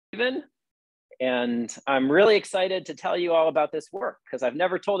Steven, and I'm really excited to tell you all about this work because I've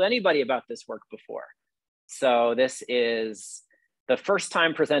never told anybody about this work before. So this is the first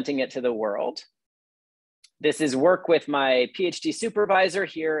time presenting it to the world. This is work with my PhD supervisor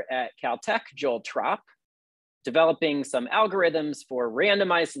here at Caltech, Joel Trop, developing some algorithms for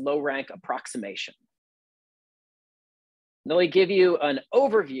randomized low-rank approximation. Let me give you an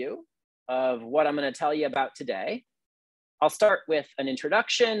overview of what I'm going to tell you about today. I'll start with an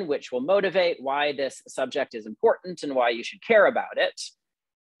introduction, which will motivate why this subject is important and why you should care about it.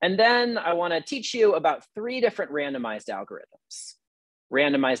 And then I want to teach you about 3 different randomized algorithms: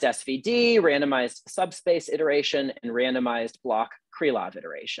 randomized SVD, randomized subspace iteration, and randomized block Krylov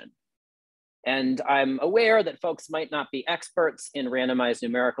iteration. And I'm aware that folks might not be experts in randomized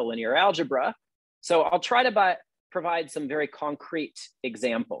numerical linear algebra, so I'll try to provide some very concrete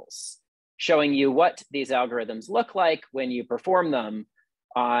examples showing you what these algorithms look like when you perform them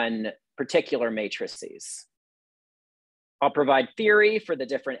on particular matrices. I'll provide theory for the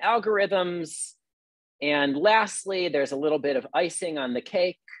different algorithms. And lastly, there's a little bit of icing on the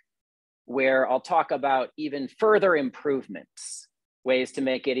cake where I'll talk about even further improvements, ways to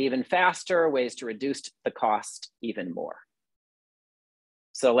make it even faster, ways to reduce the cost even more.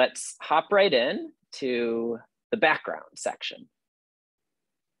 So let's hop right in to the background section.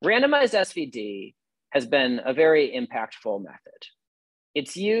 Randomized SVD has been a very impactful method.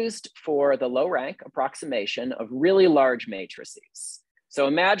 It's used for the low rank approximation of really large matrices. So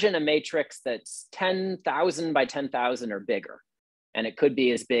imagine a matrix that's 10,000 by 10,000 or bigger, and it could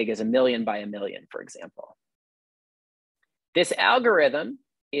be as big as 1,000,000 by 1,000,000, for example. This algorithm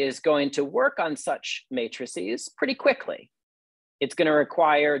is going to work on such matrices pretty quickly. It's going to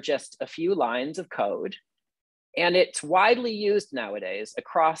require just a few lines of code, and it's widely used nowadays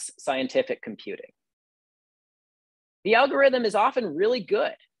across scientific computing. The algorithm is often really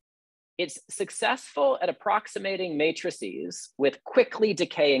good. It's successful at approximating matrices with quickly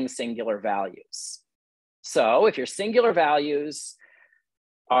decaying singular values. So if your singular values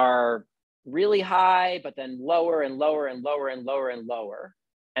are really high, but then lower and lower and lower and lower and lower,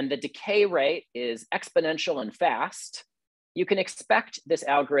 and the decay rate is exponential and fast, you can expect this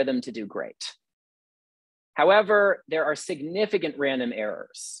algorithm to do great. However, there are significant random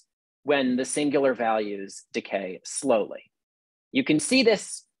errors when the singular values decay slowly. You can see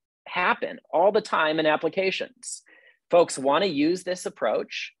this happen all the time in applications. Folks want to use this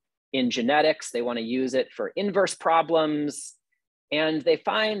approach in genetics. They want to use it for inverse problems, and they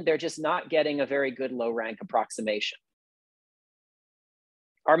find they're just not getting a very good low rank approximation.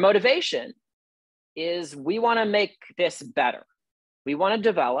 Our motivation is we want to make this better. We want to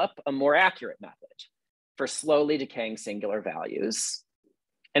develop a more accurate method for slowly decaying singular values.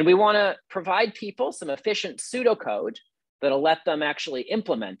 And we want to provide people some efficient pseudocode that'll let them actually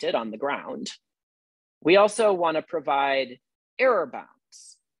implement it on the ground. We also want to provide error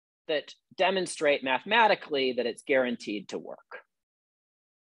bounds that demonstrate mathematically that it's guaranteed to work.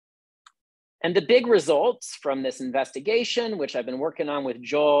 And the big results from this investigation, which I've been working on with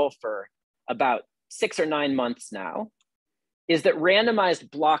Joel for about 6 or 9 months now, is that randomized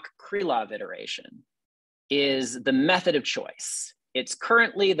block Krylov iteration is the method of choice. It's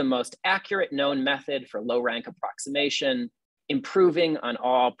currently the most accurate known method for low rank approximation, improving on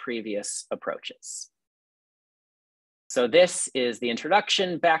all previous approaches. So this is the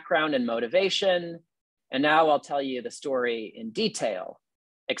introduction, background, and motivation. And now I'll tell you the story in detail,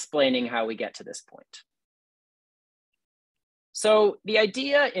 explaining how we get to this point. So the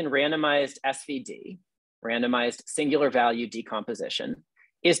idea in randomized SVD, randomized singular value decomposition,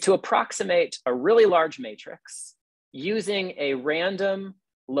 is to approximate a really large matrix using a random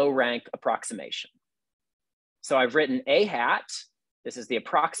low rank approximation. So I've written A hat, this is the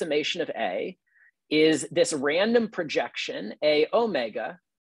approximation of A, is this random projection, A omega,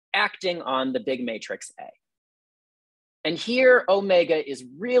 acting on the big matrix A. And here omega is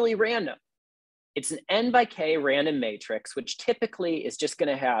really random. It's an n by k random matrix, which typically is just going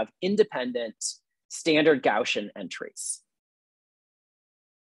to have independent standard Gaussian entries.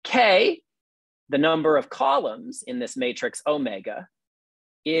 K, the number of columns in this matrix omega,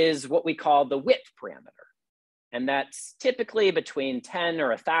 is what we call the width parameter. And that's typically between 10 or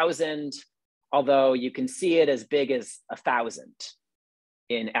 1,000, although you can see it as big as 1,000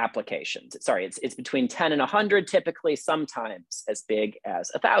 in applications. Sorry, it's between 10 and 100, typically, sometimes as big as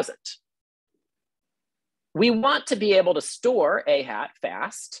 1,000. We want to be able to store A hat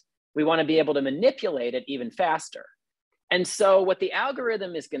fast. We want to be able to manipulate it even faster. And so what the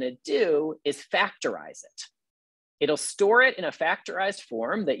algorithm is going to do is factorize it. It'll store it in a factorized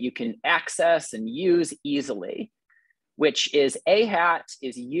form that you can access and use easily. which is A hat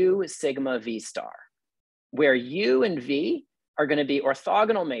is U sigma V star, where U and V are going to be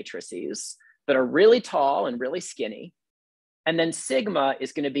orthogonal matrices that are really tall and really skinny. And then sigma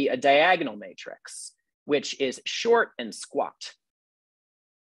is going to be a diagonal matrix, which is short and squat.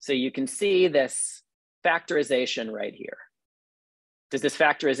 So you can see this factorization right here. Does this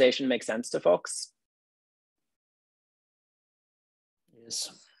factorization make sense to folks? Yes.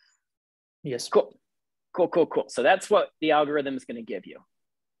 Yes. Cool. Cool, cool, cool. So that's what the algorithm is going to give you.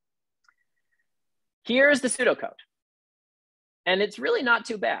 Here's the pseudocode. And it's really not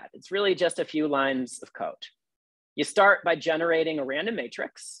too bad. It's really just a few lines of code. You start by generating a random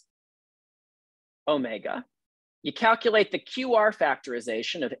matrix, omega. You calculate the QR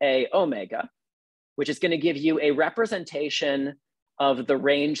factorization of A omega, which is going to give you a representation of the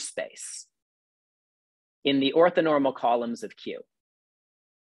range space in the orthonormal columns of Q.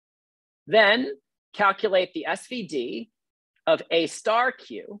 Then calculate the SVD of A star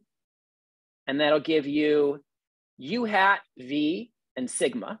Q, and that'll give you U hat, V, and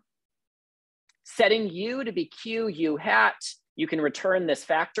sigma. Setting U to be Q, U hat, you can return this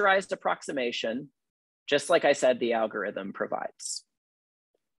factorized approximation, just like I said the algorithm provides.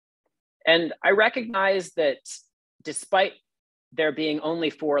 And I recognize that despite there being only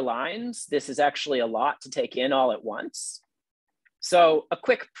 4 lines, this is actually a lot to take in all at once. So a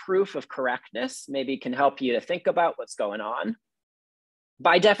quick proof of correctness maybe can help you to think about what's going on.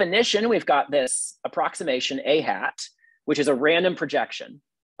 By definition, we've got this approximation A hat, which is a random projection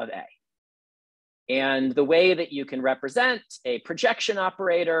of A. And the way that you can represent a projection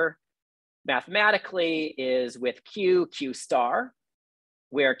operator mathematically is with Q, Q star,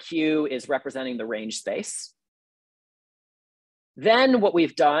 where Q is representing the range space. Then what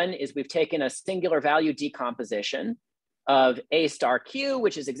we've done is we've taken a singular value decomposition of A star Q,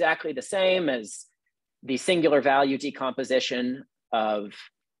 which is exactly the same as the singular value decomposition of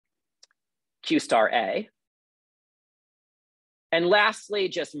Q star A. And lastly,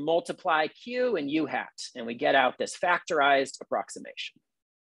 just multiply Q and U hat, and we get out this factorized approximation.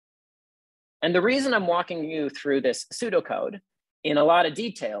 And the reason I'm walking you through this pseudocode in a lot of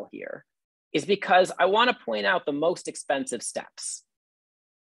detail here is because I want to point out the most expensive steps.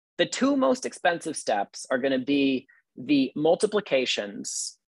 The 2 most expensive steps are going to be the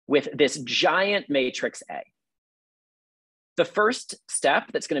multiplications with this giant matrix A. The first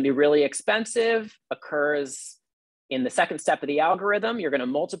step that's going to be really expensive occurs in the second step of the algorithm. You're going to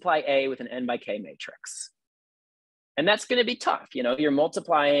multiply A with an n by k matrix. And that's going to be tough. You know, you're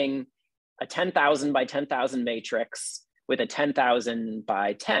multiplying a 10,000 by 10,000 matrix with a 10,000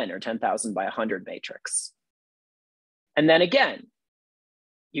 by 10 or 10,000 by 100 matrix. And then again,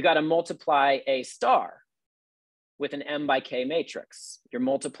 you got to multiply A star with an m by k matrix. You're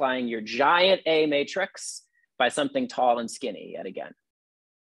multiplying your giant A matrix by something tall and skinny yet again.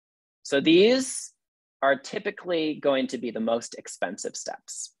 So these are typically going to be the most expensive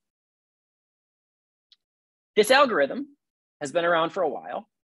steps. This algorithm has been around for a while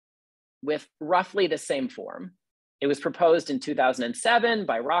with roughly the same form. It was proposed in 2007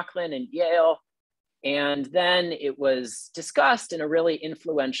 by Rocklin and Yale, and then it was discussed in a really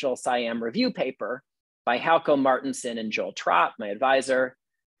influential SciAm review paper by Halko Martinson and Joel Trott, my advisor,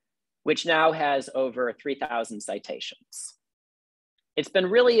 which now has over 3,000 citations. It's been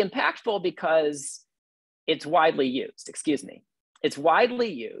really impactful because it's widely used, It's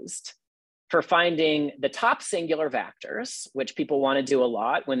widely used for finding the top singular vectors, which people want to do a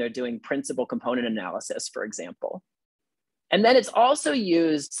lot when they're doing principal component analysis, for example. And then it's also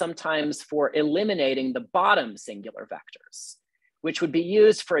used sometimes for eliminating the bottom singular vectors, which would be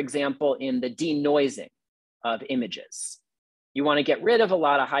used, for example, in the denoising of images. You want to get rid of a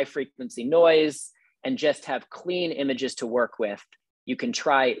lot of high frequency noise and just have clean images to work with. You can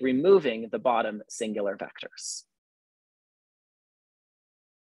try removing the bottom singular vectors.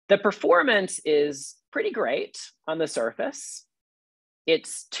 The performance is pretty great on the surface.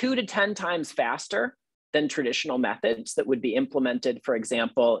 It's 2 to 10 times faster than traditional methods that would be implemented, for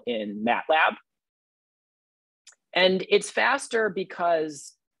example, in MATLAB. And it's faster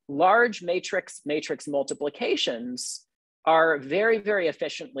because large matrix multiplications are very, very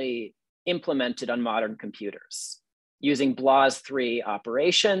efficiently implemented on modern computers using BLAS3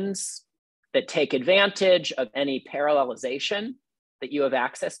 operations that take advantage of any parallelization that you have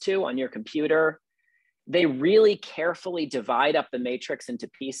access to on your computer. They really carefully divide up the matrix into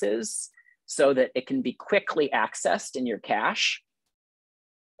pieces so that it can be quickly accessed in your cache.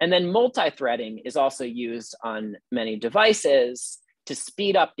 And then multi-threading is also used on many devices to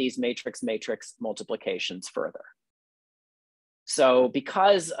speed up these matrix multiplications further. So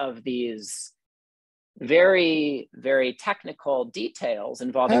because of these very, very technical details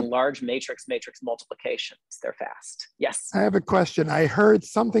involving large matrix multiplications. They're fast. Yes. I have a question. I heard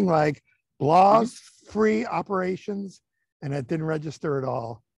something like laws-free operations, and it didn't register at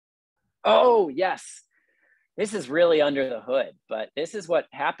all. Oh, yes. This is really under the hood, but this is what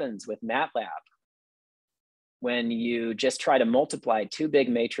happens with MATLAB when you just try to multiply two big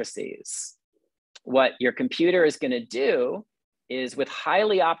matrices. What your computer is going to do is, with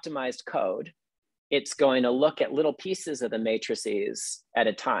highly optimized code, it's going to look at little pieces of the matrices at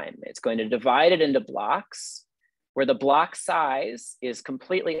a time. It's going to divide it into blocks where the block size is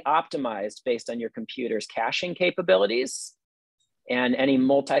completely optimized based on your computer's caching capabilities and any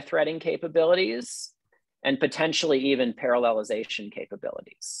multi-threading capabilities, and potentially even parallelization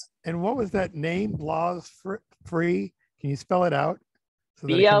capabilities. And what was that name? Laws free? Can you spell it out? So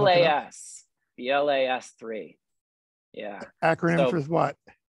BLAS. BLAS 3. Yeah. Acronym for what?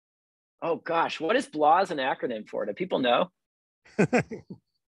 Oh gosh, what is BLAS an acronym for? Do people know?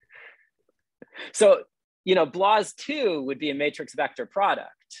 So, you know, BLAS 2 would be a matrix vector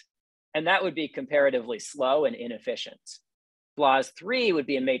product, and that would be comparatively slow and inefficient. BLAS 3 would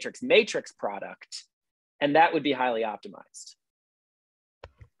be a matrix product, and that would be highly optimized.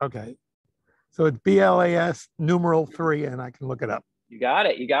 Okay. So it's BLAS numeral 3, and I can look it up. You got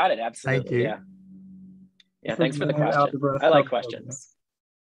it. You got it. Absolutely. Thank you. Yeah. Yeah. Thanks for the question. I like questions.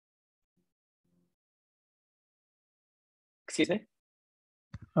 Excuse me?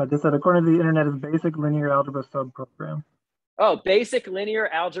 Just that according to the internet, is basic linear algebra subprogram. Oh, basic linear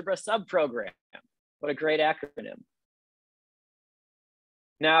algebra subprogram. What a great acronym.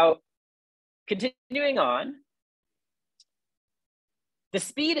 Now, continuing on, the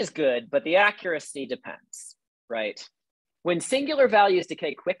speed is good, but the accuracy depends, right? When singular values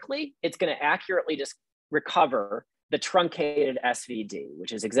decay quickly, it's going to accurately just recover the truncated SVD,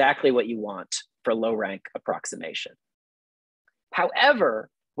 which is exactly what you want for low rank approximation. However,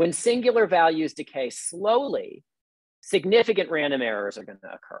 when singular values decay slowly, significant random errors are going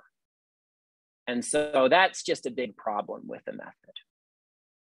to occur. And so that's just a big problem with the method.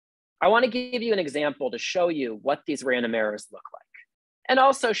 I want to give you an example to show you what these random errors look like, and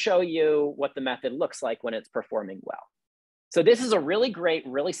also show you what the method looks like when it's performing well. So this is a really great,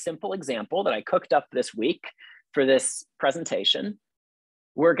 really simple example that I cooked up this week for this presentation.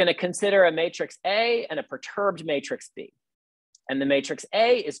 We're going to consider a matrix A and a perturbed matrix B. And the matrix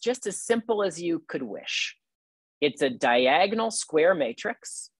A is just as simple as you could wish. It's a diagonal square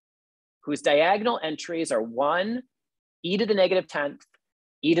matrix whose diagonal entries are 1, e to the negative 10th,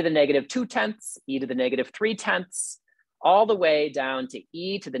 e to the negative 2/10, e to the negative 3/10, all the way down to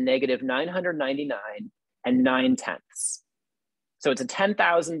e to the negative 999 and 9/10. So it's a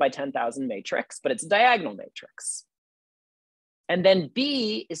 10,000 by 10,000 matrix, but it's a diagonal matrix. And then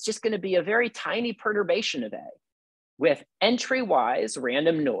B is just going to be a very tiny perturbation of A with entry-wise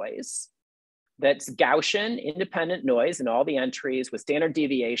random noise that's Gaussian independent noise in all the entries with standard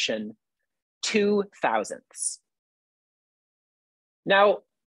deviation 2/1000. Now,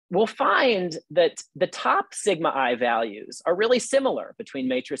 we'll find that the top sigma I values are really similar between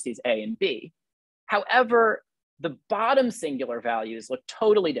matrices A and B. However, the bottom singular values look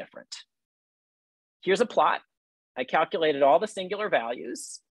totally different. Here's a plot. I calculated all the singular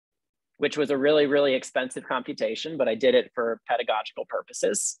values, which was a really, really expensive computation, but I did it for pedagogical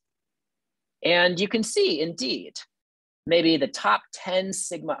purposes. And you can see, indeed, maybe the top 10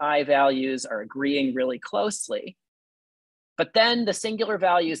 sigma I values are agreeing really closely, but then the singular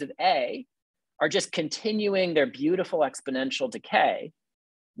values of A are just continuing their beautiful exponential decay,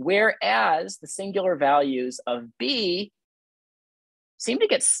 whereas the singular values of B seem to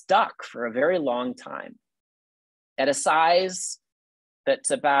get stuck for a very long time at a size that's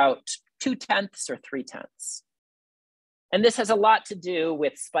about 2/10 or 3/10. And this has a lot to do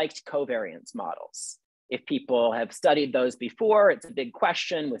with spiked covariance models. If people have studied those before, it's a big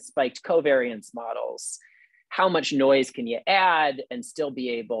question with spiked covariance models. How much noise can you add and still be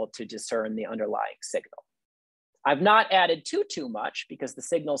able to discern the underlying signal? I've not added too much because the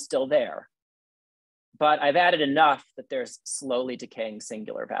signal's still there, but I've added enough that there's slowly decaying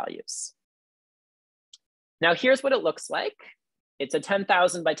singular values. Now here's what it looks like. It's a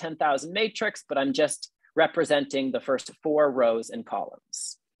 10,000 by 10,000 matrix, but I'm just representing the first 4 rows and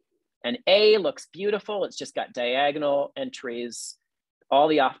columns. And A looks beautiful. It's just got diagonal entries. All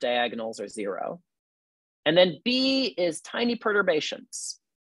the off diagonals are 0. And then B is tiny perturbations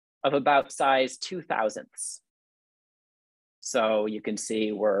of about size 2/1000. So you can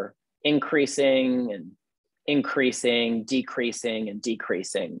see we're increasing and increasing, decreasing and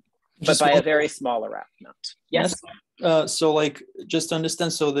decreasing, but by a very small amount. Yes. So like, just to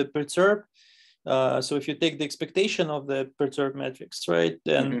understand, so the perturb So if you take the expectation of the perturbed matrix, right,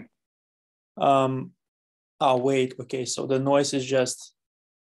 then, oh, wait, okay, so the noise is just,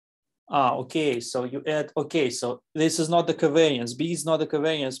 okay, so you add, okay, so this is not the covariance. B is not the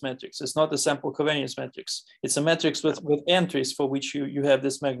covariance matrix. It's not the sample covariance matrix. It's a matrix with entries for which you have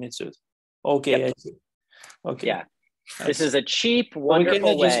this magnitude. Okay, Yep. I see. Okay. Yeah. This is a cheap, wonderful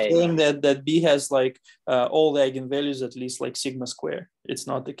way. We cannot just claim that B has like all the eigenvalues at least like sigma square. It's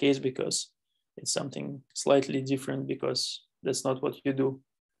not the case because it's something slightly different, because that's not what you do.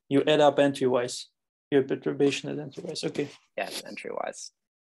 You add up entry-wise. Your perturbation is entry-wise. Okay. Yeah, it's entry-wise.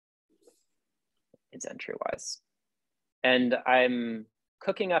 It's entry-wise. And I'm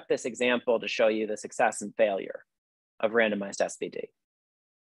cooking up this example to show you the success and failure of randomized SVD.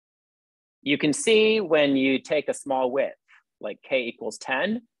 You can see when you take a small width, like k equals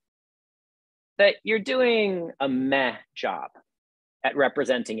 10, that you're doing a meh job at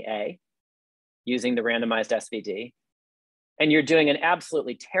representing A using the randomized SVD. And you're doing an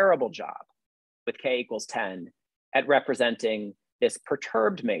absolutely terrible job with k equals 10 at representing this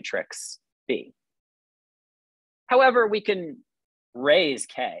perturbed matrix B. However, we can raise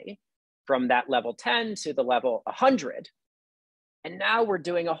k from that level 10 to the level 100. And now we're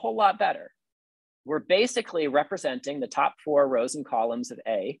doing a whole lot better. We're basically representing the top 4 rows and columns of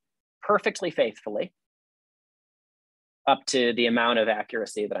A perfectly faithfully up to the amount of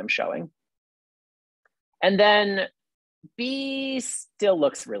accuracy that I'm showing. And then B still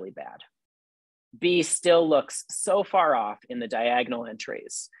looks really bad. B still looks so far off in the diagonal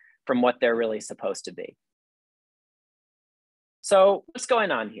entries from what they're really supposed to be. So what's going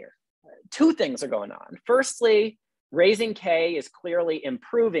on here? 2 things are going on. Firstly, raising k is clearly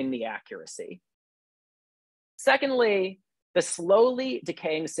improving the accuracy. Secondly, the slowly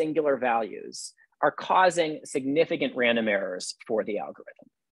decaying singular values are causing significant random errors for the algorithm.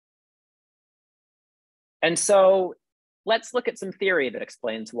 And so let's look at some theory that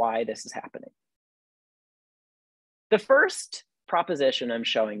explains why this is happening. The first proposition I'm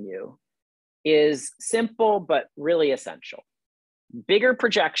showing you is simple, but really essential. Bigger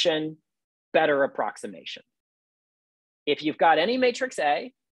projection, better approximation. If you've got any matrix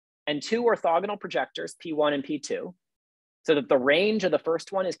A and 2 orthogonal projectors, P1 and P2, so that the range of the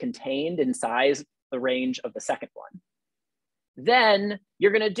first one is contained in size the range of the second one, then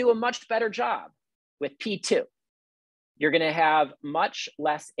you're going to do a much better job with P2. You're going to have much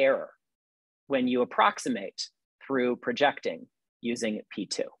less error when you approximate through projecting using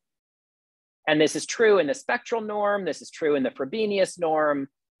P2. And this is true in the spectral norm. This is true in the Frobenius norm.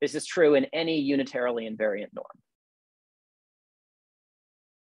 This is true in any unitarily invariant norm.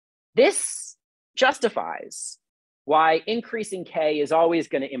 This justifies why increasing k is always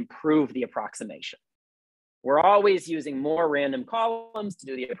going to improve the approximation. We're always using more random columns to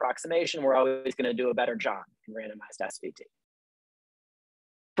do the approximation. We're always going to do a better job in randomized SVD.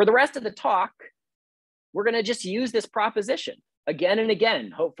 For the rest of the talk, we're going to just use this proposition again and again,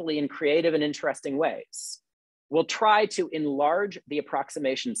 hopefully in creative and interesting ways. We'll try to enlarge the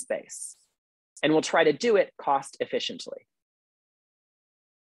approximation space, and we'll try to do it cost efficiently.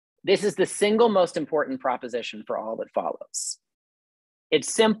 This is the single most important proposition for all that follows.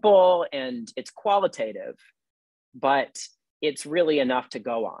 It's simple and it's qualitative, but it's really enough to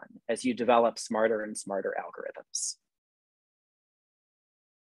go on as you develop smarter and smarter algorithms.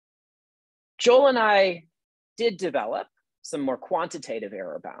 Joel and I did develop some more quantitative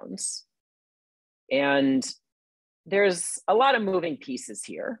error bounds, and there's a lot of moving pieces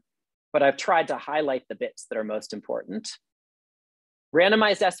here, but I've tried to highlight the bits that are most important.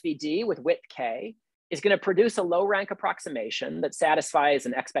 Randomized SVD with width k is going to produce a low rank approximation that satisfies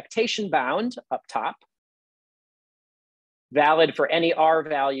an expectation bound up top, valid for any R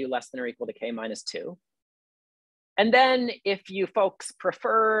value less than or equal to k minus 2. And then if you folks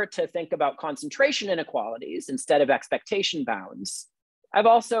prefer to think about concentration inequalities instead of expectation bounds, I've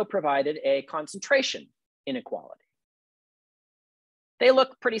also provided a concentration inequality. They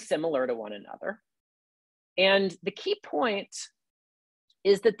look pretty similar to one another. And the key point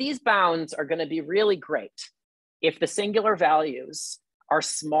is that these bounds are going to be really great if the singular values are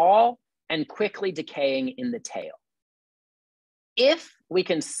small and quickly decaying in the tail. If we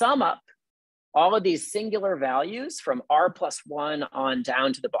can sum up all of these singular values from R+1 on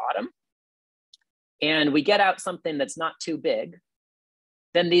down to the bottom, and we get out something that's not too big,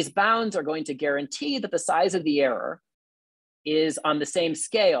 then these bounds are going to guarantee that the size of the error is on the same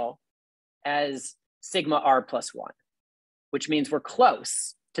scale as sigma R+1, which means we're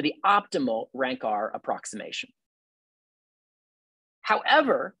close to the optimal rank R approximation.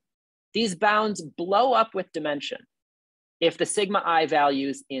 However, these bounds blow up with dimension if the sigma I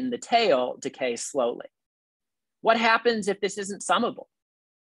values in the tail decay slowly. What happens if this isn't summable?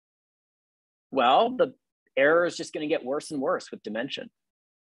 Well, the error is just going to get worse and worse with dimension.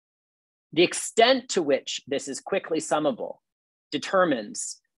 The extent to which this is quickly summable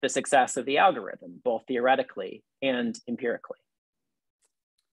determines the success of the algorithm, both theoretically and empirically.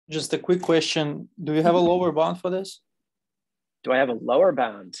 Just a quick question. Do you have a lower bound for this? Do I have a lower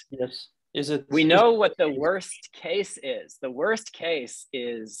bound? Yes. Is it? We know what the worst case is. The worst case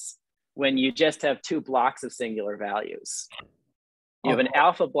is when you just have two blocks of singular values. You have an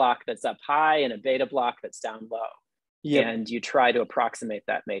alpha block that's up high and a beta block that's down low. Yep. And you try to approximate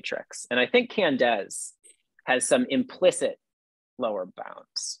that matrix. And I think Candes has some implicit lower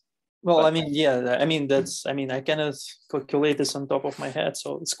bounds. Well, but, I mean, yeah, I mean, I cannot calculate this on top of my head.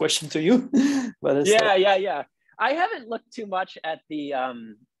 So it's a question to you. But it's yeah. I haven't looked too much at the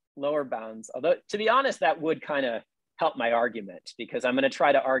lower bounds, although to be honest, that would kind of help my argument, because I'm going to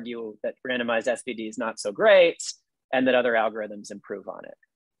try to argue that randomized SVD is not so great and that other algorithms improve on it.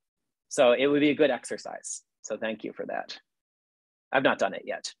 So it would be a good exercise. So thank you for that. I've not done it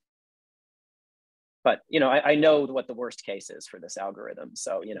yet. But I know what the worst case is for this algorithm.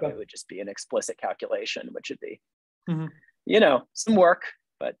 So it would just be an explicit calculation, which would be some work,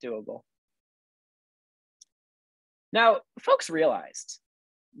 but doable. Now, folks realized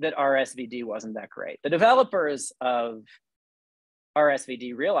that RSVD wasn't that great. The developers of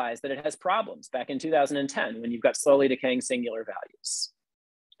RSVD realized that it has problems back in 2010 when you've got slowly decaying singular values.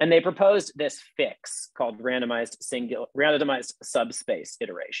 And they proposed this fix called randomized subspace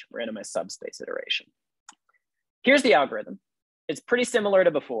iteration. Here's the algorithm. It's pretty similar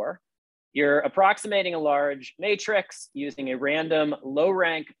to before. You're approximating a large matrix using a random low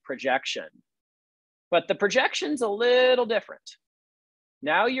rank projection. But the projection's a little different.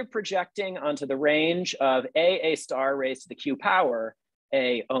 Now you're projecting onto the range of A star raised to the Q power,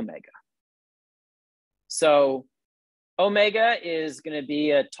 A omega. So omega is going to be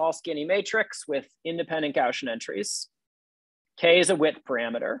a tall, skinny matrix with independent Gaussian entries. K is a width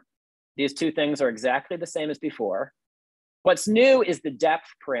parameter. These two things are exactly the same as before. What's new is the depth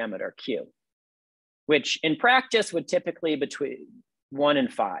parameter, Q, which in practice would typically be between 1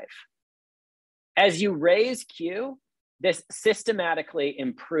 and 5. As you raise Q, this systematically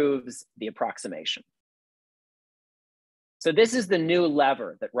improves the approximation. So this is the new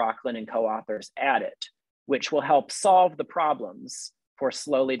lever that Rocklin and co-authors added, which will help solve the problems for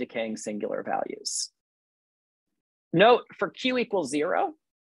slowly decaying singular values. Note, for Q equals 0,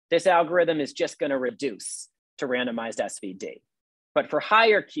 this algorithm is just going to reduce to randomized SVD. But for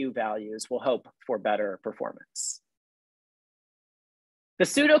higher Q values, we'll hope for better performance. The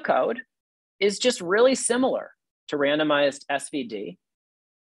pseudocode is just really similar to randomized SVD,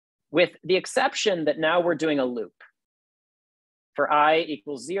 with the exception that now we're doing a loop. For I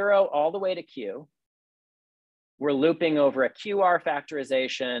equals 0 all the way to Q, we're looping over a QR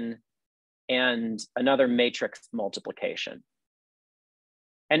factorization and another matrix multiplication.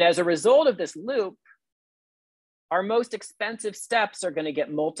 And as a result of this loop, our most expensive steps are going to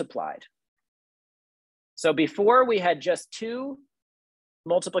get multiplied. So before we had just 2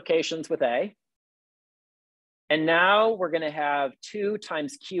 multiplications with A, and now we're going to have 2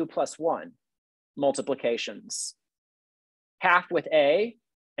 times Q plus 1 multiplications, half with A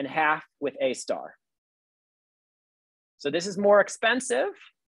and half with A star. So this is more expensive,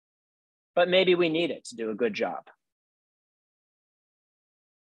 but maybe we need it to do a good job.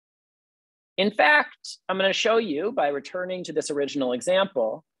 In fact, I'm going to show you by returning to this original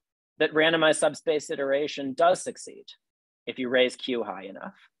example that randomized subspace iteration does succeed if you raise Q high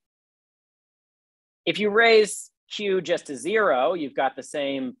enough. If you raise Q just to 0, you've got the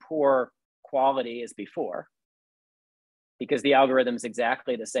same poor quality as before, because the algorithm is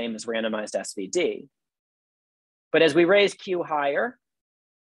exactly the same as randomized SVD. But as we raise Q higher,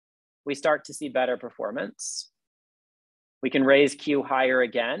 we start to see better performance. We can raise Q higher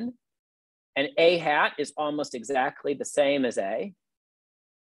again, and A hat is almost exactly the same as A.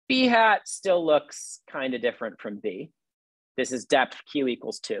 B hat still looks kind of different from B. This is depth Q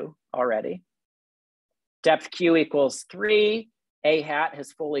equals 2 already. Depth Q equals 3, A hat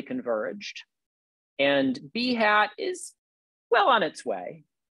has fully converged, and B hat is well on its way.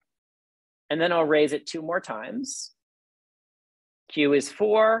 And then I'll raise it 2 more times. Q is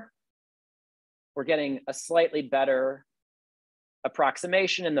 4. We're getting a slightly better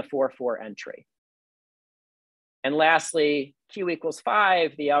approximation in the 4-4 entry. And lastly, Q equals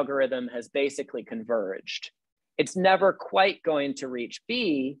 5, the algorithm has basically converged. It's never quite going to reach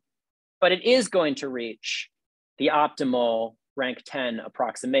B, but it is going to reach the optimal rank 10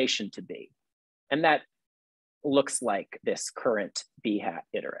 approximation to B. And that looks like this current b hat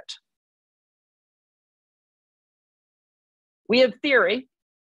iterate. We have theory,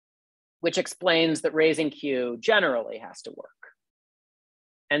 which explains that raising q generally has to work.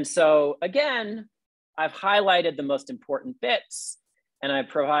 And so again, I've highlighted the most important bits, and I've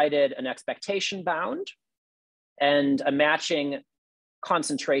provided an expectation bound and a matching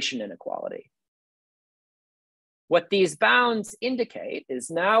concentration inequality. What these bounds indicate is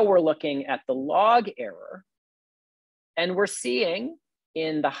now we're looking at the log error, and we're seeing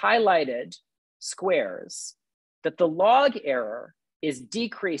in the highlighted squares that the log error is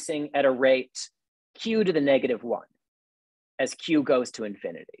decreasing at a rate q to the -1 as q goes to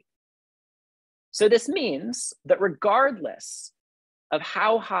infinity. So this means that regardless of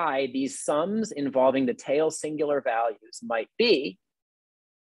how high these sums involving the tail singular values might be,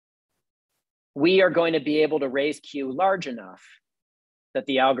 we are going to be able to raise q large enough that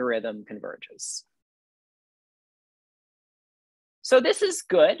the algorithm converges. So this is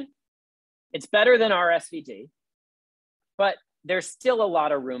good. It's better than our SVD, but there's still a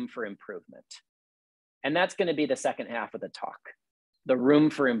lot of room for improvement. And that's going to be the second half of the talk, the room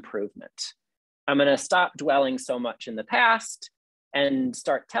for improvement. I'm going to stop dwelling so much in the past and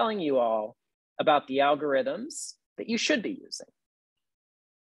start telling you all about the algorithms that you should be using.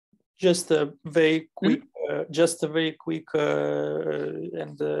 Just a very quick,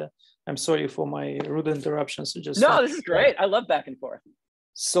 I'm sorry for my rude interruptions. No, this is great. I love back and forth.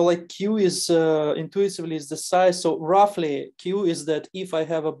 So like q is intuitively is the size. So roughly q is that if I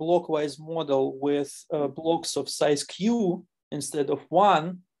have a blockwise model with blocks of size q instead of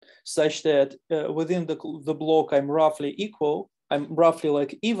 1, such that within the block I'm roughly equal, I'm roughly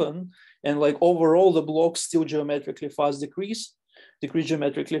like even, and like overall the blocks still geometrically fast decrease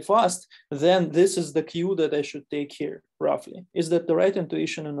geometrically fast, then this is the q that I should take here roughly. Is that the right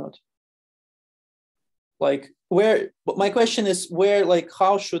intuition or not? Like where, but my question is where, like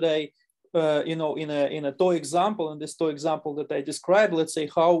how should I, in a toy example, in this toy example that I described, let's say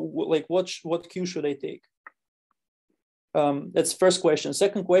how, like what q should I take? That's first question.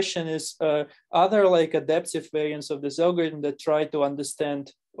 Second question is, are there like adaptive variants of this algorithm that try to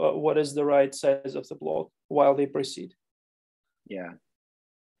understand what is the right size of the block while they proceed? Yeah.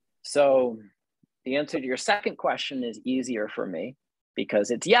 So the answer to your second question is easier for me because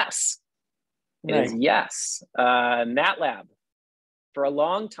it's yes. It is yes. MATLAB, for a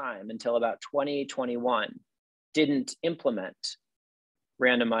long time until about 2021, didn't implement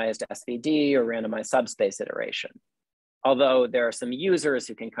randomized SVD or randomized subspace iteration. Although there are some users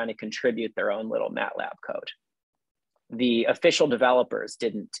who can kind of contribute their own little MATLAB code. The official developers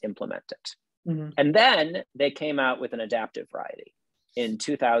didn't implement it. Mm-hmm. And then they came out with an adaptive variety in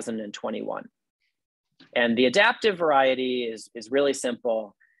 2021. And the adaptive variety is really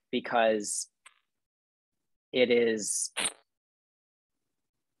simple because it is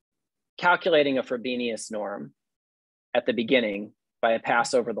calculating a Frobenius norm at the beginning by a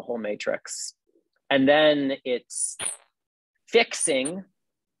pass over the whole matrix. And then it's fixing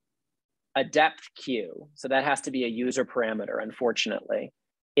a depth Q. So that has to be a user parameter, unfortunately.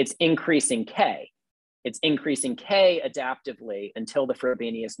 It's increasing K. It's increasing K adaptively until the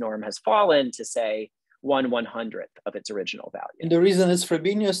Frobenius norm has fallen to say 1/100th of its original value. And the reason it's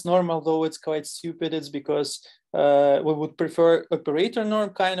Frobenius norm, although it's quite stupid, it's because we would prefer operator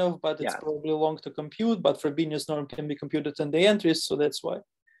norm kind of, but it's probably long to compute, but Frobenius norm can be computed in the entries, so that's why.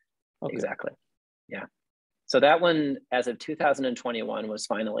 Okay. Exactly, yeah. So that one, as of 2021, was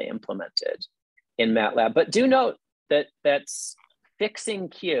finally implemented in MATLAB. But do note that that's fixing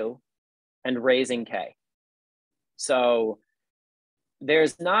Q and raising K. So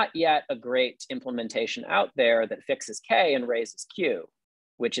there's not yet a great implementation out there that fixes K and raises Q,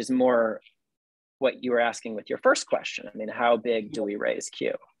 which is more what you were asking with your first question. I mean, how big do we raise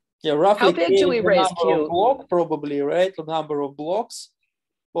Q? Yeah, roughly. How big do we raise Q? Block, probably, right? The number of blocks.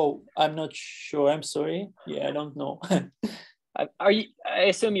 Well, I'm not sure. I'm sorry. Yeah, I don't know. Are you? I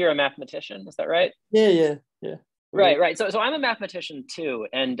assume you're a mathematician. Is that right? Yeah. Right. So I'm a mathematician too,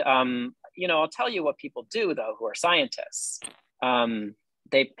 and I'll tell you what people do though, who are scientists.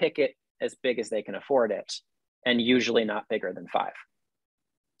 They pick it as big as they can afford it, and usually not bigger than 5.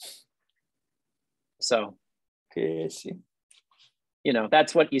 So, okay, I see.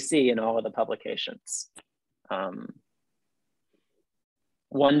 That's what you see in all of the publications.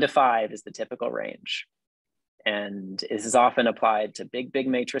 1 to 5 is the typical range. And this is often applied to big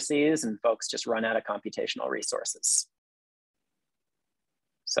matrices, and folks just run out of computational resources.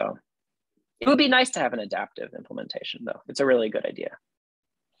 So it would be nice to have an adaptive implementation though. It's a really good idea.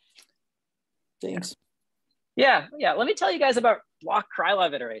 Thanks. Yeah. Let me tell you guys about block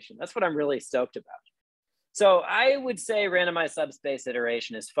Krylov iteration. That's what I'm really stoked about. So I would say randomized subspace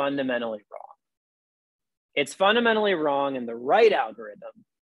iteration is fundamentally wrong. It's fundamentally wrong, and the right algorithm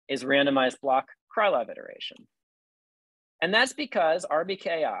is randomized block Krylov iteration. And that's because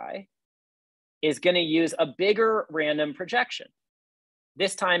RBKI is going to use a bigger random projection.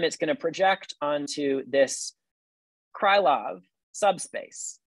 This time it's going to project onto this Krylov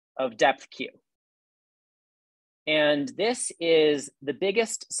subspace of depth Q. And this is the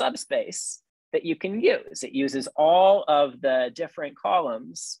biggest subspace that you can use. It uses all of the different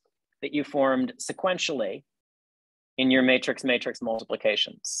columns that you formed sequentially in your matrix-matrix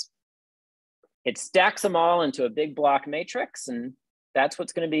multiplications. It stacks them all into a big block matrix, and that's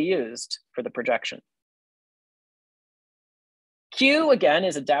what's going to be used for the projection. Q, again,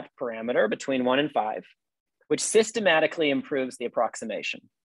 is a depth parameter between 1 and 5, which systematically improves the approximation.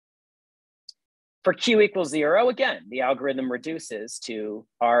 For Q equals 0, again, the algorithm reduces to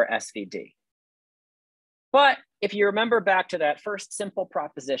our SVD. But if you remember back to that first simple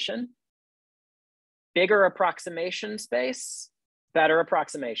proposition, bigger approximation space, better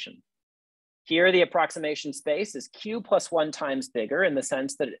approximation. Here, the approximation space is Q plus 1 times bigger in the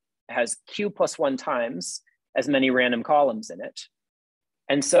sense that it has Q plus 1 times as many random columns in it.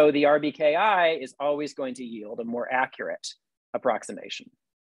 And so the RBKI is always going to yield a more accurate approximation.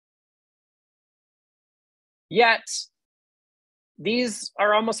 Yet, these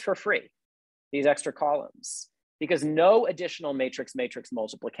are almost for free, these extra columns, because no additional matrix-matrix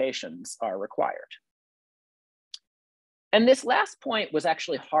multiplications are required. And this last point was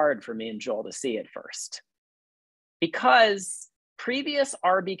actually hard for me and Joel to see at first, because previous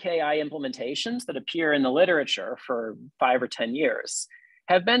RBKI implementations that appear in the literature for 5 or 10 years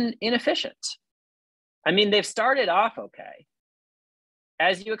have been inefficient. I mean, they've started off okay.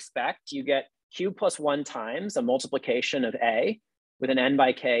 As you expect, you get Q plus 1 times a multiplication of A with an n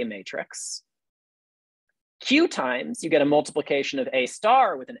by k matrix. Q times, you get a multiplication of A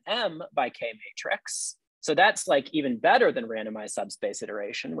star with an m by k matrix. So that's like even better than randomized subspace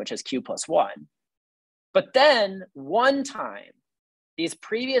iteration, which is Q plus 1. But then one time, these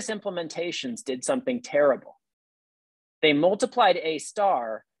previous implementations did something terrible. They multiplied A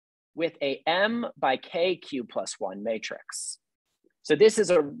star with a m by k Q plus 1 matrix. So this is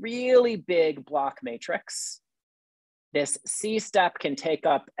a really big block matrix. This C step can take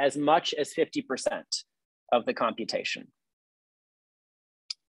up as much as 50% of the computation.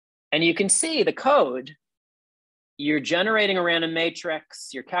 And you can see the code. You're generating a random matrix,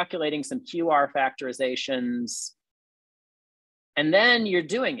 you're calculating some QR factorizations, and then you're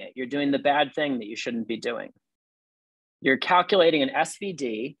doing it. You're doing the bad thing that you shouldn't be doing. You're calculating an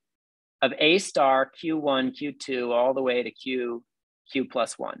SVD of A star, Q1, Q2, all the way to Q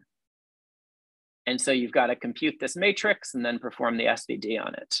plus 1. And so you've got to compute this matrix and then perform the SVD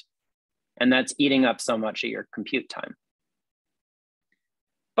on it. And that's eating up so much of your compute time.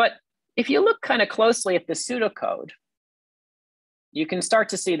 But if you look kind of closely at the pseudocode, you can start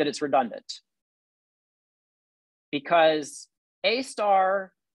to see that it's redundant, because A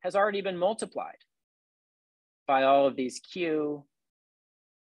star has already been multiplied by all of these Q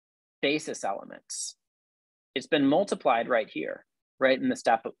basis elements. It's been multiplied right here, right in the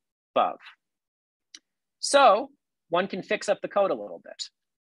step above. So one can fix up the code a little bit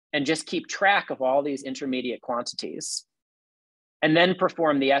and just keep track of all these intermediate quantities, and then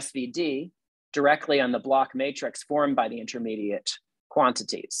perform the SVD directly on the block matrix formed by the intermediate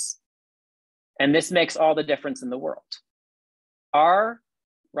quantities. And this makes all the difference in the world. Our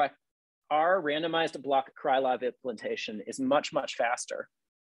randomized block Krylov implementation is much, much faster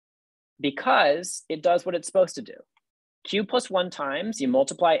because it does what it's supposed to do. Q plus 1 times, you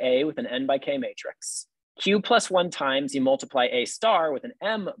multiply A with an n by k matrix. Q plus 1 times, you multiply A star with an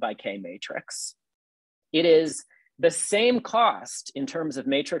m by k matrix. It is the same cost in terms of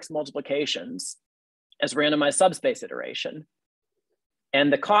matrix multiplications as randomized subspace iteration.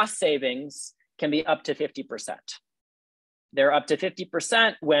 And the cost savings can be up to 50%. They're up to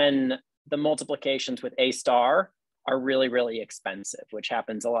 50% when the multiplications with A star are really, really expensive, which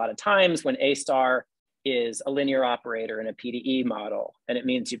happens a lot of times when A star is a linear operator in a PDE model. And it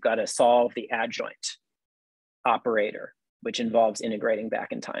means you've got to solve the adjoint operator, which involves integrating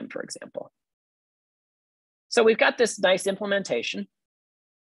back in time, for example. So we've got this nice implementation,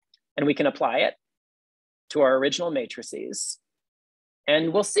 and we can apply it to our original matrices,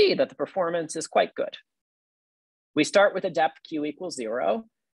 and we'll see that the performance is quite good. We start with a depth Q equals 0,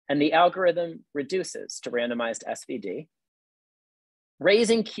 and the algorithm reduces to randomized SVD.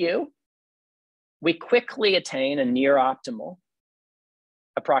 Raising Q, we quickly attain a near optimal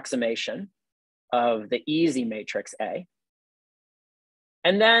approximation of the easy matrix A.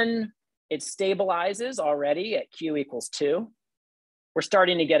 And then It stabilizes already at Q equals 2. We're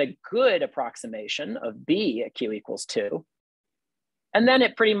starting to get a good approximation of B at Q equals 2. And then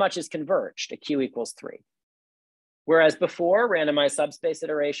it pretty much is converged at Q equals 3. Whereas before, randomized subspace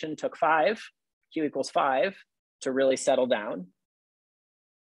iteration took 5, Q equals 5, to really settle down.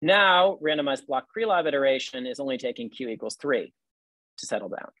 Now, randomized block Krylov iteration is only taking Q equals 3 to settle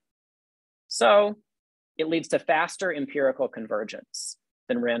down. So it leads to faster empirical convergence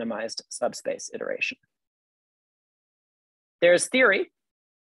than randomized subspace iteration. There's theory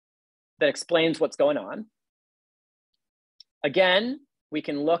that explains what's going on. Again, we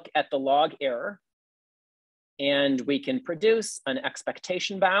can look at the log error and we can produce an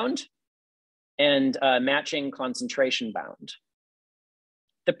expectation bound and a matching concentration bound.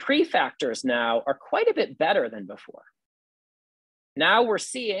 The prefactors now are quite a bit better than before. Now we're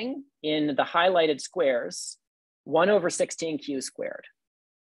seeing in the highlighted squares 1/16 squared.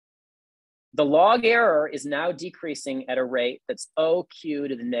 The log error is now decreasing at a rate that's OQ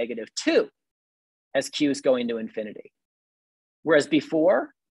to the -2 as Q is going to infinity. Whereas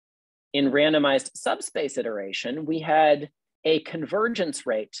before, in randomized subspace iteration, we had a convergence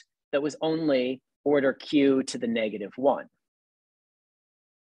rate that was only order Q to the -1.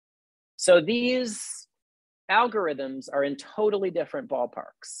 So these algorithms are in totally different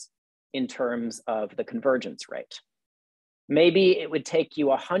ballparks in terms of the convergence rate. Maybe it would take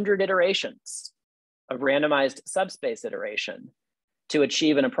you 100 iterations of randomized subspace iteration to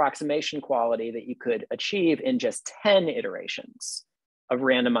achieve an approximation quality that you could achieve in just 10 iterations of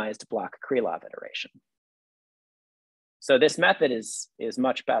randomized block Krylov iteration. So this method is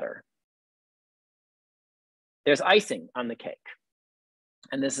much better. There's icing on the cake.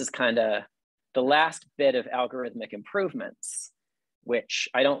 And this is kind of the last bit of algorithmic improvements, which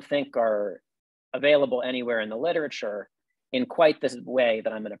I don't think are available anywhere in the literature in quite this way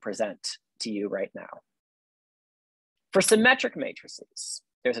that I'm going to present to you right now. For symmetric matrices,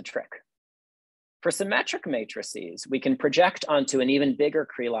 there's a trick. For symmetric matrices, we can project onto an even bigger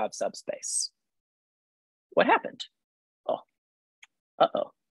Krylov subspace. What happened? Oh,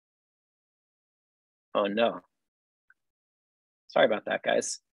 uh-oh. Oh no. Sorry about that,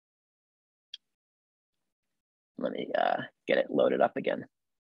 guys. Let me get it loaded up again.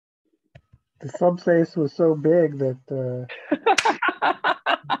 The subspace was so big that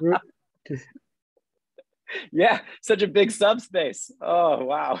just... Yeah, such a big subspace. Oh,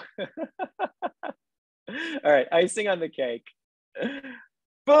 wow. All right, icing on the cake.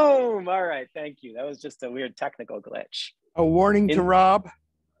 Boom, all right, thank you. That was just a weird technical glitch. A warning to Rob.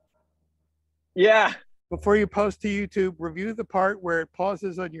 Yeah. Before you post to YouTube, review the part where it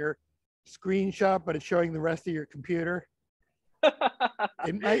pauses on your screenshot, but it's showing the rest of your computer.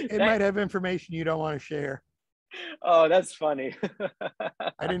 It might have information you don't want to share. Oh, that's funny.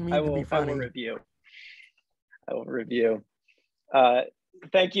 I didn't mean to be funny. I will review.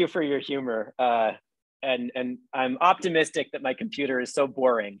 Thank you for your humor. And I'm optimistic that my computer is so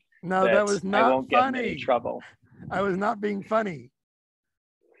boring. No, that was not I won't funny. get in any trouble. I was not being funny.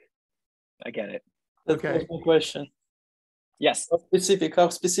 I get it. That's my question. Yes. How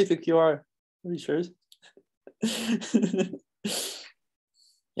specific you are, Richard?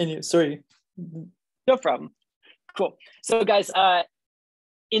 Anyway, sorry. No problem. Cool. So guys,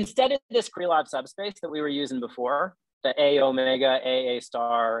 instead of this Krylov subspace that we were using before, the A omega, AA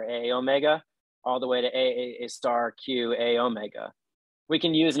star, AA omega, all the way to AA star, Q, A omega, we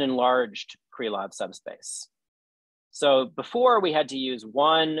can use an enlarged Krylov subspace. So before we had to use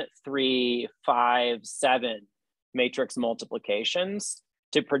 1, 3, 5, 7 matrix multiplications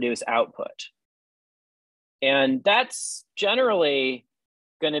to produce output. And that's generally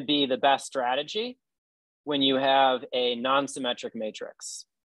going to be the best strategy when you have a non-symmetric matrix.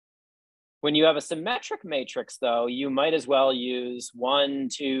 When you have a symmetric matrix, though, you might as well use 1,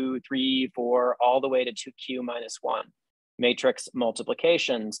 2, 3, 4, all the way to 2q minus 1 matrix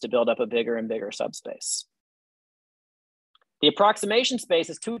multiplications to build up a bigger and bigger subspace. The approximation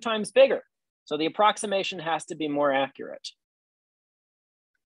space is 2 times bigger, so the approximation has to be more accurate.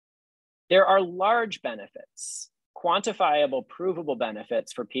 There are large benefits, quantifiable, provable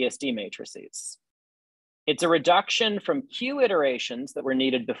benefits for PSD matrices. It's a reduction from Q iterations that were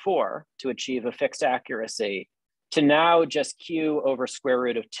needed before to achieve a fixed accuracy to now just Q over square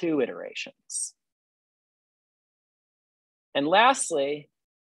root of 2 iterations. And lastly,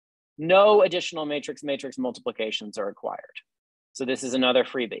 no additional matrix multiplications are required. So this is another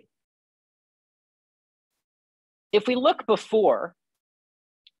freebie. If we look before,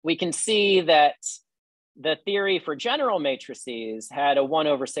 we can see that the theory for general matrices had a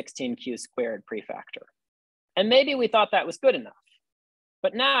 1/16 squared prefactor. And maybe we thought that was good enough.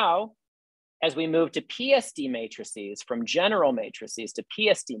 But now as we move to PSD matrices, from general matrices to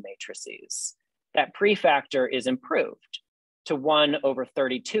PSD matrices, that prefactor is improved to 1 over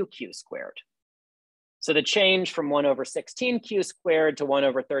 32q squared. So the change from 1 over 16q squared to 1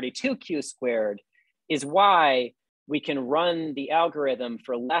 over 32q squared is why we can run the algorithm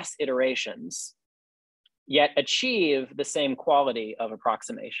for less iterations, yet achieve the same quality of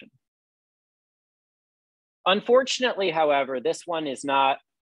approximation. Unfortunately, however, this one is not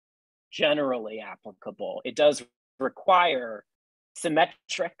generally applicable. It does require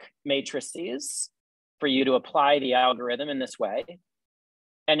symmetric matrices for you to apply the algorithm in this way.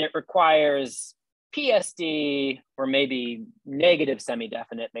 And it requires PSD or maybe negative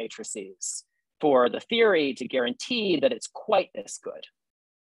semi-definite matrices for the theory to guarantee that it's quite this good.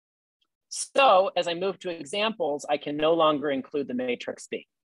 So as I move to examples, I can no longer include the matrix B.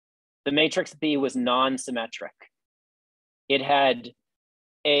 The matrix B was non-symmetric. It had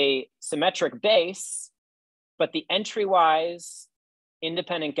a symmetric base, but the entry-wise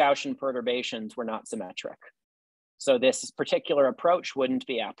independent Gaussian perturbations were not symmetric. So this particular approach wouldn't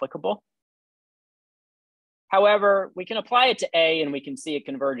be applicable. However, we can apply it to A and we can see it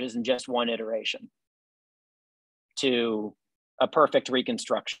converges in just one iteration to a perfect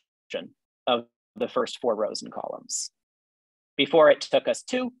reconstruction of the first 4 rows and columns. Before it took us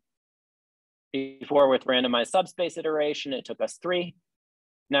 2. Before with randomized subspace iteration, it took us 3.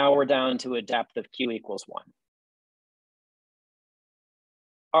 Now we're down to a depth of Q equals 1.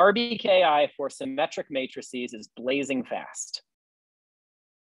 RBKI for symmetric matrices is blazing fast.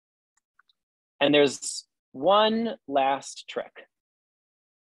 And there's one last trick.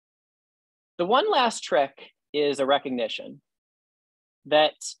 The one last trick is a recognition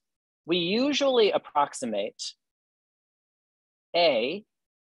that we usually approximate A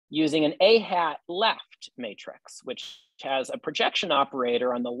using an A hat left matrix, which has a projection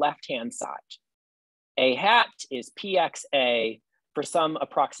operator on the left-hand side. A hat is PXA for some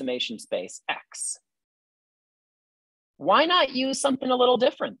approximation space X. Why not use something a little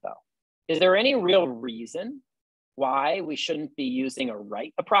different though? Is there any real reason why we shouldn't be using a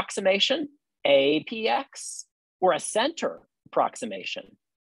right approximation, APX, or a center approximation?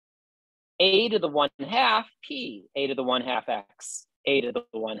 A to the 1/2, P, A to the 1/2 X, A to the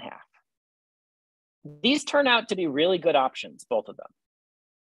 1/2. These turn out to be really good options, both of them.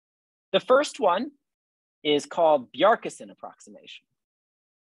 The first one is called Bjarkeson approximation.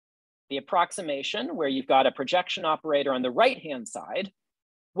 The approximation where you've got a projection operator on the right-hand side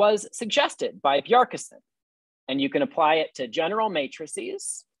was suggested by Bjarkeson. And you can apply it to general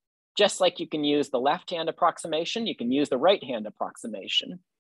matrices, just like you can use the left-hand approximation, you can use the right-hand approximation.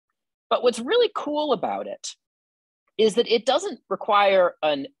 But what's really cool about it is that it doesn't require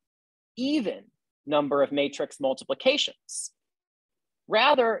an even number of matrix multiplications.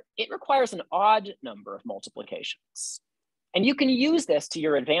 Rather, it requires an odd number of multiplications. And you can use this to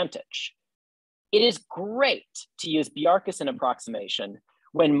your advantage. It is great to use Bjarkeson approximation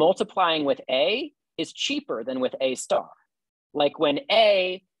when multiplying with A is cheaper than with A star. Like when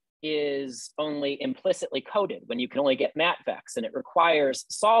A is only implicitly coded, when you can only get matvex and it requires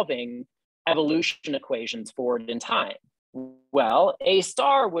solving evolution equations forward in time. Well, A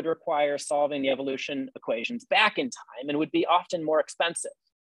star would require solving the evolution equations back in time and would be often more expensive.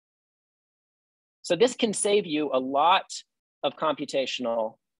 So this can save you a lot of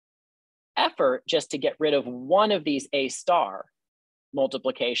computational effort just to get rid of one of these A star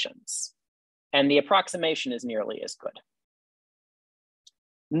multiplications. And the approximation is nearly as good.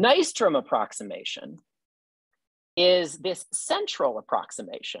 Nystrom approximation is this central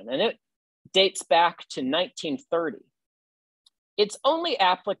approximation, and it dates back to 1930. It's only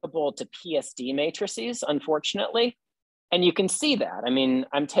applicable to PSD matrices, unfortunately, and you can see that. I mean,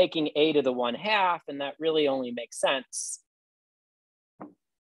 I'm taking A to the 1/2, and that really only makes sense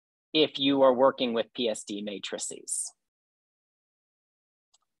if you are working with PSD matrices.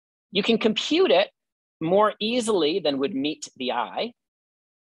 You can compute it more easily than would meet the eye.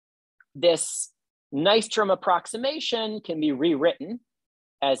 This Nystrom approximation can be rewritten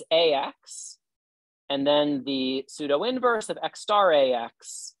as AX, and then the pseudo inverse of X star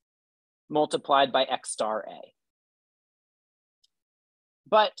AX multiplied by X star A.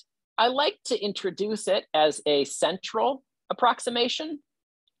 But I like to introduce it as a central approximation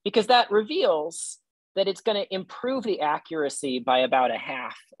because that reveals that it's going to improve the accuracy by about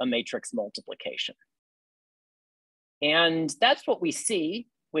 1/2 a matrix multiplication. And that's what we see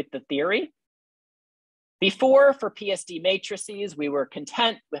with the theory. Before, for PSD matrices, we were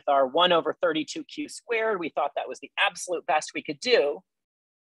content with our 1 over 32q squared. We thought that was the absolute best we could do.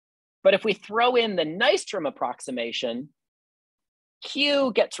 But if we throw in the Nystrom approximation,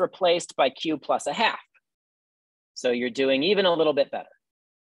 Q gets replaced by Q plus a half. So you're doing even a little bit better.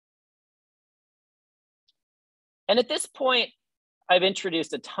 And at this point, I've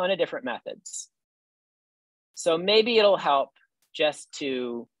introduced a ton of different methods. So maybe it'll help just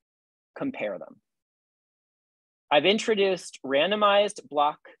to compare them. I've introduced randomized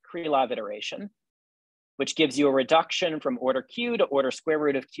block Krylov iteration, which gives you a reduction from order Q to order square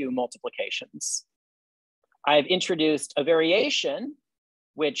root of Q multiplications. I've introduced a variation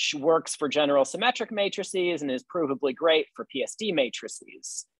which works for general symmetric matrices and is provably great for PSD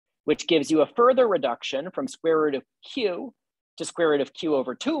matrices, which gives you a further reduction from square root of Q to square root of Q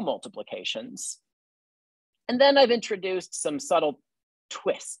over 2 multiplications. And then I've introduced some subtle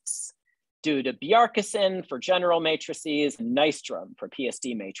twists due to Bjarkison for general matrices and Nystrom for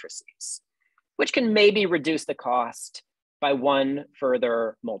PSD matrices, which can maybe reduce the cost by 1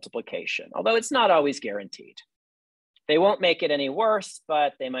 further multiplication, although it's not always guaranteed. They won't make it any worse,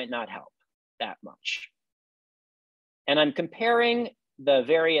 but they might not help that much. And I'm comparing the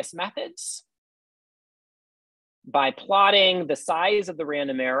various methods by plotting the size of the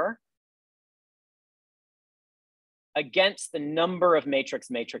random error against the number of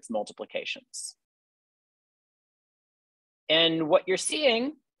matrix-matrix multiplications. And what you're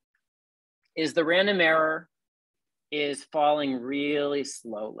seeing is the random error is falling really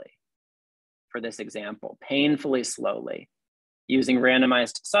slowly for this example, painfully slowly, using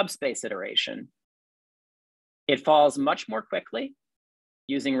randomized subspace iteration. It falls much more quickly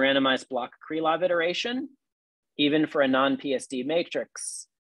using randomized block Krylov iteration, even for a non-PSD matrix.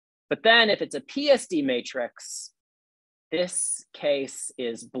 But then if it's a PSD matrix, this case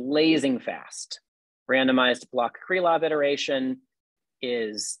is blazing fast. Randomized block Krylov iteration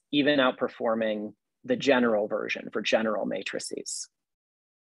is even outperforming the general version for general matrices.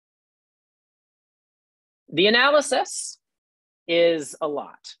 The analysis is a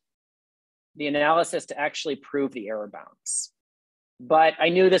lot. The analysis to actually prove the error bounds. But I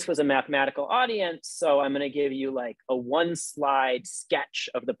knew this was a mathematical audience, so I'm going to give you like a 1-slide sketch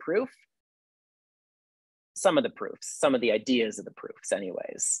of the proof. Some of the proofs, some of the ideas of the proofs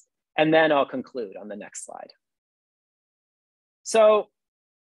anyways. And then I'll conclude on the next slide. So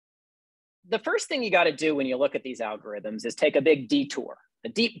the first thing you got to do when you look at these algorithms is take a big detour, a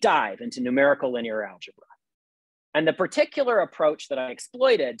deep dive into numerical linear algebra. And the particular approach that I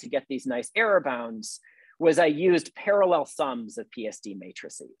exploited to get these nice error bounds was I used parallel sums of PSD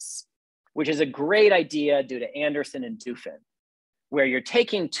matrices, which is a great idea due to Anderson and Dufin, where you're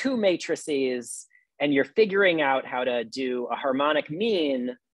taking 2 matrices and you're figuring out how to do a harmonic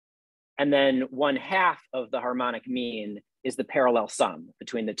mean, and then 1/2 of the harmonic mean is the parallel sum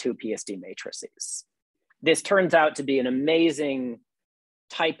between the 2 PSD matrices. This turns out to be an amazing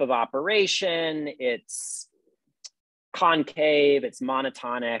type of operation. It's concave, it's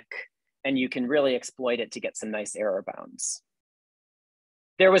monotonic, and you can really exploit it to get some nice error bounds.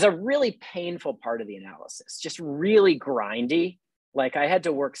 There was a really painful part of the analysis, just really grindy. Like I had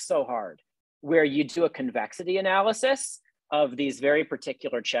to work so hard, where you do a convexity analysis of these very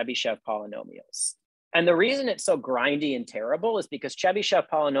particular Chebyshev polynomials. And the reason it's so grindy and terrible is because Chebyshev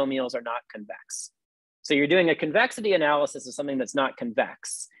polynomials are not convex. So you're doing a convexity analysis of something that's not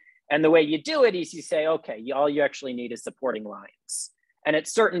convex. And the way you do it is you say, okay, all you actually need is supporting lines. And at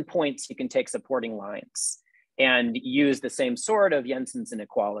certain points, you can take supporting lines and use the same sort of Jensen's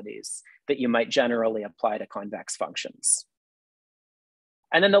inequalities that you might generally apply to convex functions.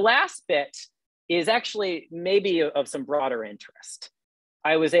 And then the last bit is actually maybe of some broader interest.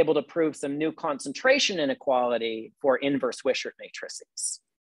 I was able to prove some new concentration inequality for inverse Wishart matrices.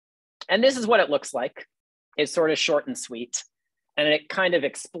 And this is what it looks like. It's sort of short and sweet. And it kind of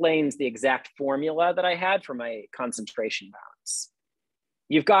explains the exact formula that I had for my concentration bounds.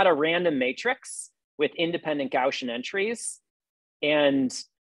 You've got a random matrix with independent Gaussian entries, and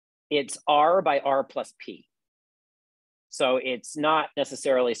it's R by R plus P. So it's not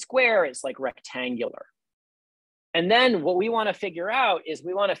necessarily square, it's like rectangular. And then what we want to figure out is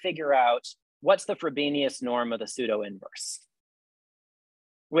we want to figure out what's the Frobenius norm of the pseudo inverse,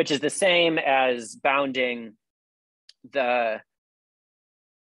 which is the same as bounding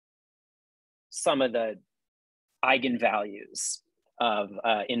some of the eigenvalues of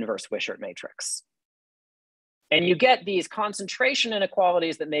inverse Wishart matrix. And you get these concentration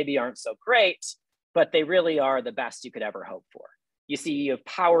inequalities that maybe aren't so great, but they really are the best you could ever hope for. You see, you have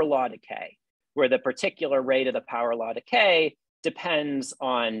power law decay, where the particular rate of the power law decay depends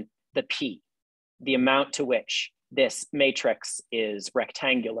on the P, the amount to which this matrix is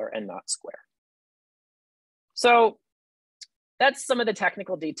rectangular and not square. So that's some of the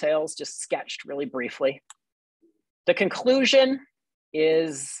technical details, just sketched really briefly. The conclusion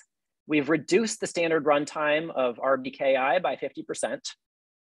is we've reduced the standard runtime of RBKI by 50%.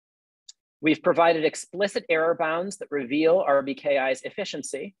 We've provided explicit error bounds that reveal RBKI's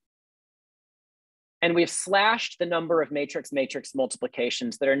efficiency. And we've slashed the number of matrix-matrix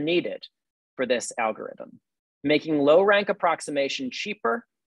multiplications that are needed for this algorithm, making low-rank approximation cheaper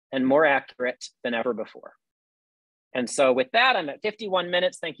and more accurate than ever before. And so with that, I'm at 51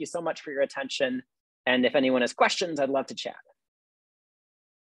 minutes. Thank you so much for your attention. And if anyone has questions, I'd love to chat.